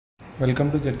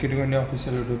Welcome to ZKTeco India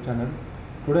official YouTube channel.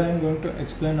 Today I am going to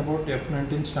explain about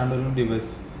F19 standalone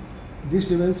device. This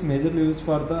device majorly used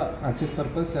for the access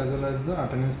purpose as well as the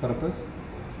attendance purpose.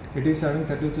 It is having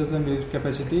 30,000 disk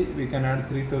capacity. We can add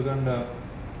 3,000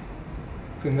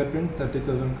 fingerprint,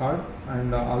 30,000 card,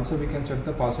 and also we can check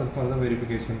the password for the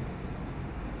verification.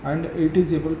 And it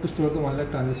is able to store the 1 lakh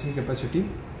transaction capacity.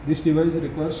 This device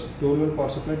requires 12-volt power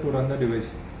supply to run the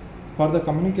device. For the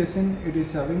communication, it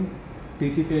is having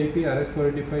TCP/IP,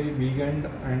 RS485, VGAN,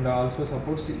 and also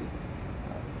supports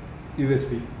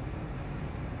USB,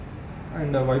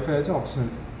 and Wi-Fi is optional.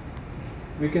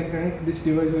 We can connect this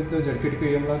device with the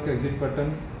ZKTeco lock exit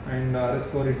button and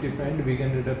RS485 and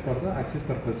VGAN reader for the access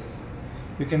purpose.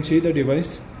 You can see the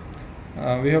device.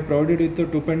 We have provided with the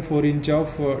 2.4 inch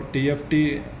of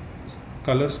TFT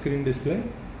color screen display,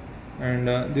 and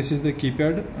this is the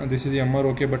keypad. This is the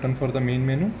MROK button for the main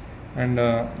menu, and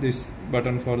this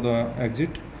button for the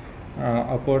exit,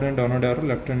 upward and downward arrow,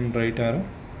 left and right arrow.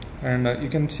 And you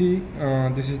can see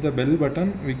this is the bell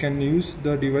button. We can use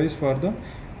the device for the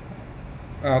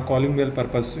calling bell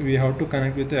purpose. We have to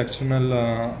connect with the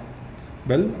external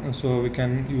bell, so we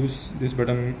can use this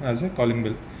button as a calling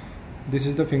bell. This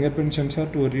is the fingerprint sensor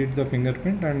to read the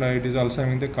fingerprint, and it is also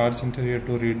having the card sensor here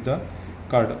to read the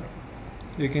card.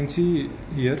 You can see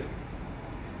here,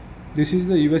 this is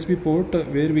the USB port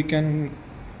where we can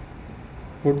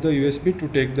put the USB to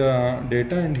take the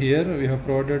data, and here we have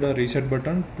provided a reset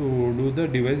button to do the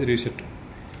device reset.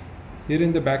 Here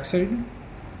in the back side,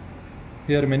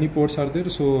 here many ports are there.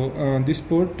 So this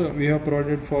port we have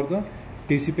provided for the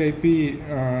TCP/IP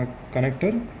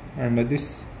connector, and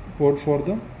this port for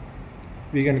the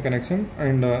VGAN connection,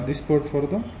 and this port for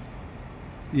the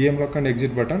EM lock and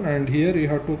exit button. And here you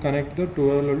have to connect the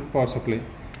 12-volt power supply.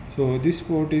 So this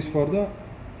port is for the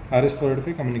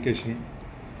RS485 communication,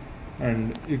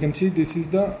 and you can see this is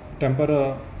the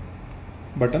temper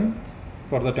button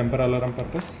for the temper alarm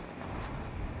purpose.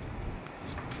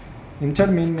 Inside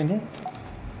main menu,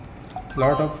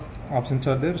 lot of options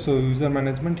are there. So user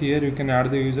management, here you can add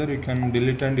the user, you can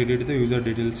delete and delete the user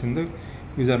details in the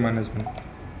user management.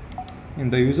 In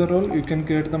the user role, you can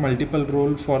create the multiple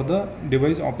role for the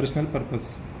device operational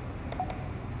purpose.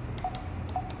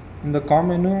 In the COM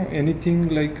menu, anything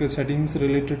like settings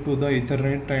related to the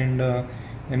Ethernet and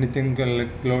anything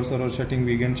like cloud server setting,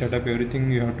 VGAN setup, everything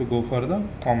you have to go for the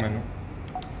COM menu.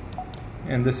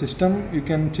 In the system, you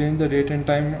can change the date and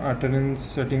time, attendance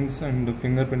settings, and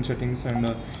fingerprint settings,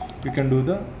 and you can do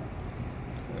the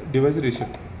device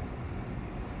reset.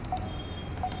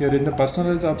 Here in the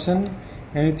personalized option,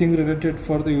 anything related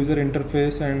for the user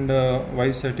interface and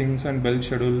voice settings and bell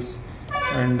schedules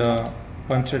and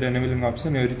punch set enabling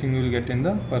option, everything you will get in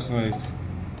the personalized.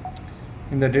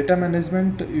 In the data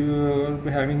management, you will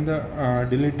be having the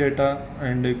delete data,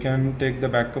 and you can take the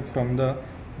backup from the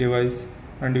device,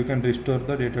 and you can restore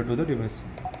the data to the device.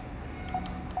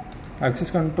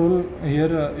 Access control,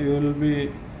 here you will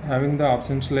be having the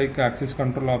options like access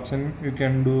control option. You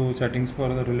can do settings for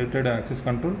the related access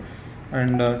control,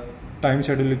 and time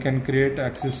schedule, you can create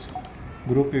access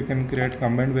group, you can create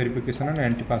combined verification and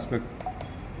anti-passback.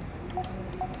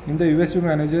 In the USB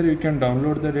manager, you can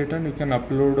download the data and you can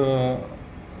upload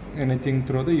anything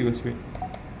through the USB.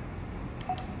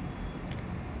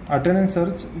 Attendance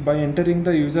search, by entering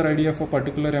the user ID of a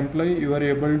particular employee, you are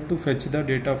able to fetch the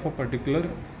data of a particular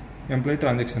employee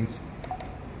transactions.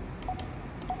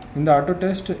 In the auto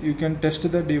test, you can test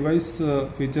the device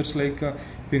features like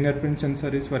fingerprint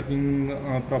sensor is working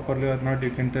properly or not, you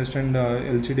can test, and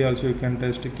LCD also you can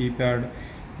test, keypad,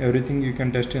 everything you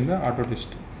can test in the auto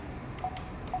test.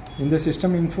 In the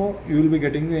system info, you will be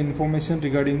getting the information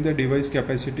regarding the device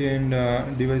capacity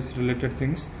and device related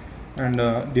things, and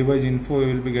device info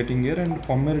you will be getting here, and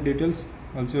firmware details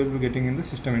also you will be getting in the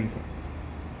system info.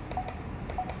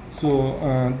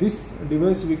 So this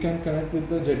device we can connect with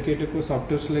the ZKTeco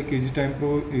softwares like EasyTime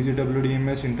Pro,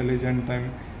 EasyWDMS, Intelligent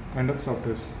Time kind of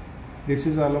softwares. This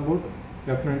is all about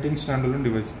F19 standalone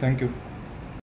device. Thank you.